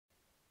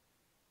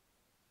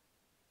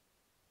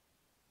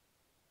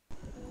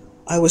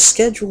I was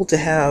scheduled to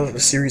have a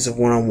series of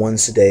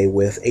one-on-ones today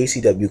with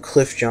AcW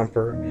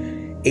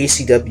Cliffjumper,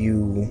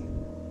 AcW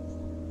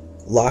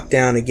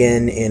Lockdown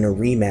again in a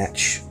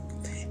rematch,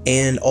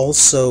 and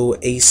also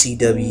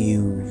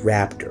AcW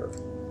Raptor.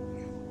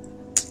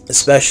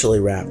 Especially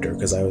Raptor,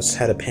 because I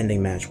had a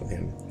pending match with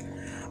him.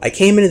 I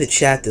came into the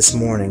chat this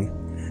morning,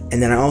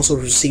 and then I also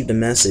received a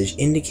message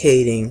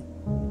indicating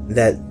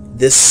that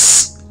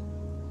this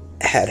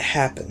had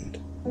happened.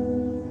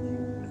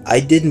 I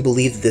didn't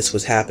believe that this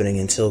was happening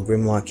until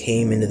Grimlock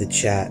came into the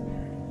chat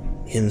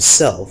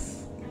himself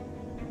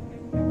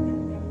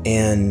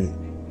and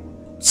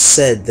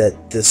said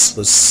that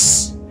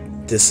this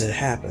had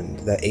happened,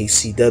 that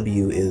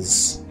AcW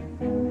is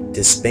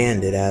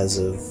disbanded as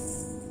of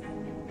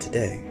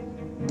today.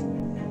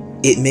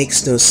 It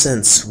makes no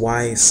sense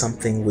why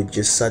something would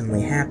just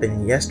suddenly happen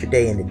between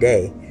yesterday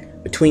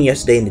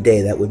and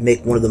today, that would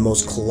make one of the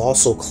most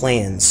colossal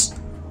clans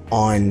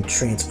on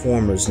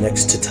Transformers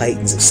next to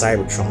Titans of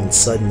Cybertron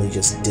suddenly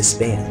just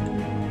disband.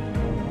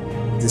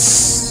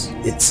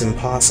 It's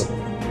impossible.